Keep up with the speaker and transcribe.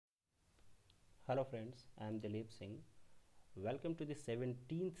Hello friends, I am Dilip Singh. Welcome to the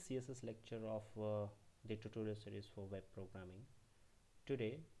 17th CSS lecture of the tutorial series for web programming.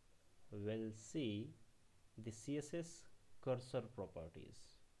 Today we'll see the CSS cursor properties,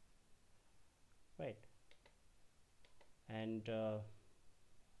 right? And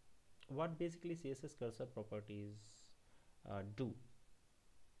what basically CSS cursor properties do.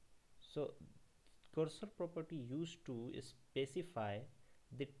 So cursor property used to specify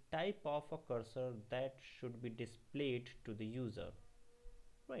the type of a cursor that should be displayed to the user,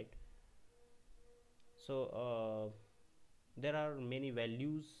 right? So there are many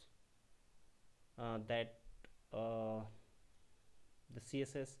values that uh, the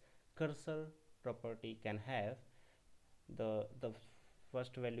CSS cursor property can have. The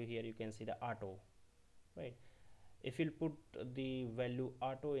first value here, you can see the auto, right? If you put the value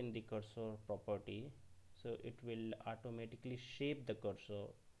auto in the cursor property, so it will automatically shape the cursor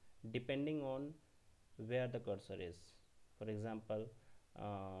depending on where the cursor is. For example,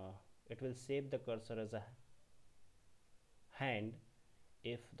 it will shape the cursor as a hand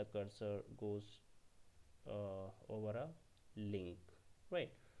if the cursor goes over a link,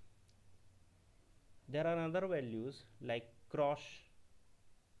 right? There are other values like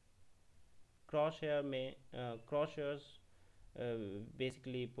crosshair may crosshairs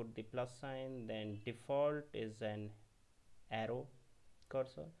basically put the plus sign, then default is an arrow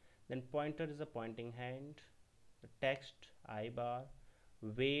cursor, then pointer is a pointing hand, the text I bar,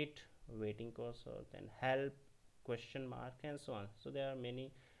 waiting cursor, then help question mark, and so on. So there are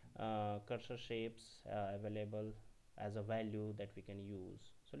many cursor shapes available as a value that we can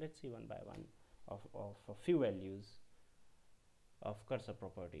use. So let's see one by one of a few values of cursor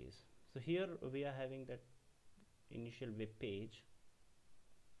properties. So here we are having that initial web page,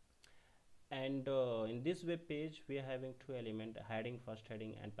 and in this web page we are having two elements: heading, first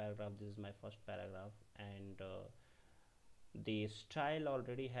heading, and paragraph. This is my first paragraph, and the style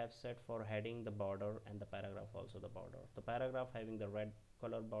already have set for heading the border, and the paragraph also the border. The paragraph having the red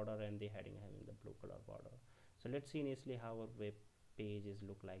color border and the heading having the blue color border. So let's see initially how our web page is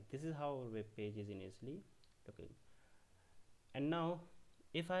look like. This is how our web page is initially looking. And now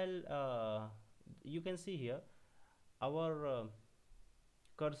if I'll you can see here our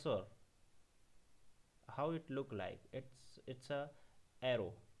cursor, how it look like. It's a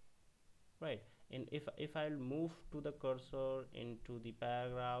arrow, right? And if I'll move to the cursor into the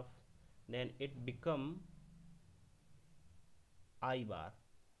paragraph, then it become I bar.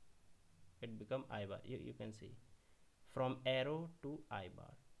 It become I bar. You can see from arrow to I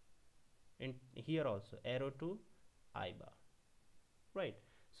bar, and here also arrow to I bar, right?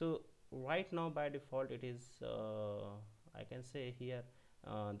 So right now by default it is I can say here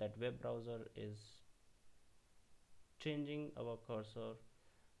that web browser is changing our cursor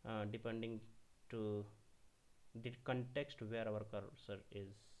depending to the context where our cursor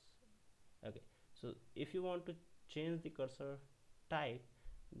is. Okay, so if you want to change the cursor type,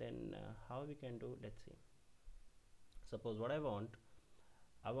 then how we can do, let's see. Suppose what I want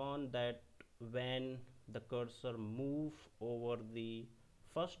that when the cursor move over the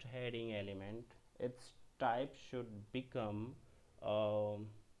first heading element, its type should become crosshair.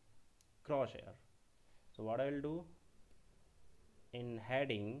 So what I will do in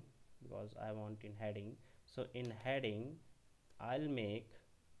heading, because I want in heading, so in heading I'll make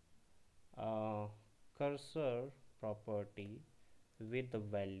cursor property with the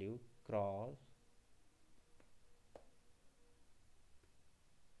value cross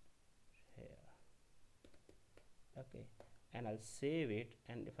here. Okay, and I'll save it,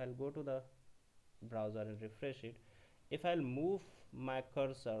 and if I'll go to the browser and refresh it, if I'll move my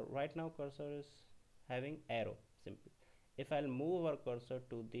cursor, right now cursor is having arrow simply. If I'll move our cursor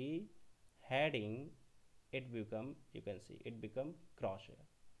to the heading, it become, you can see it become crosshair,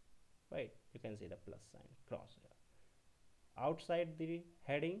 right? You can see the plus sign crosshair. Outside the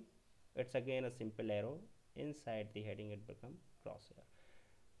heading it's again a simple arrow, inside the heading it become crosshair.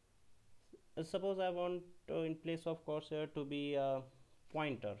 Suppose I want in place of crosshair to be a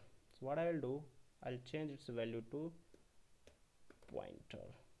pointer, so what I will do, I'll change its value to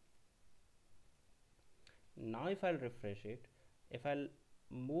pointer. Now if I'll refresh it, if I'll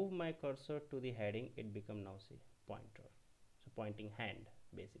move my cursor to the heading, it become now see pointer, so pointing hand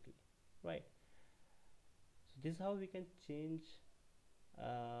basically, right? So this is how we can change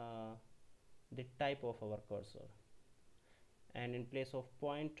the type of our cursor. And in place of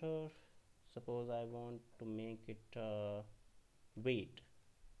pointer, suppose I want to make it wait,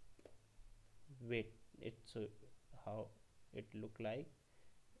 it's how it look like.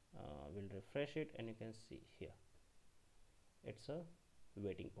 We'll refresh it, and you can see here it's a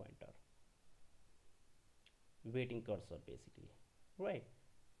waiting pointer. waiting cursor basically, right?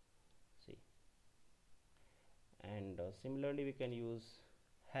 See, and similarly we can use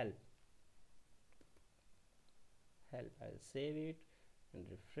help. I'll save it and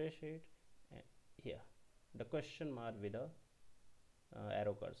refresh it, and here the question mark with a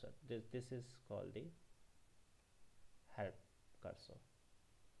arrow cursor, this is called the help cursor.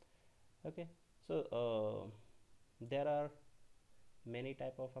 Okay, so there are many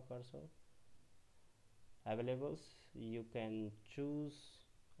type of a cursor available. You can choose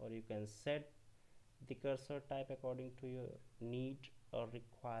or you can set the cursor type according to your need or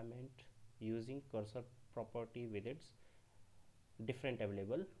requirement using cursor property with its different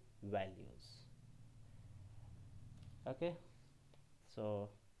available values. Okay, so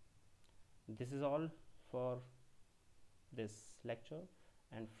this is all for this lecture.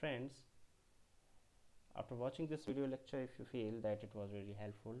 And friends, after watching this video lecture, if you feel that it was really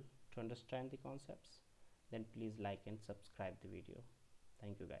helpful to understand the concepts, then please like and subscribe the video.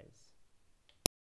 Thank you guys.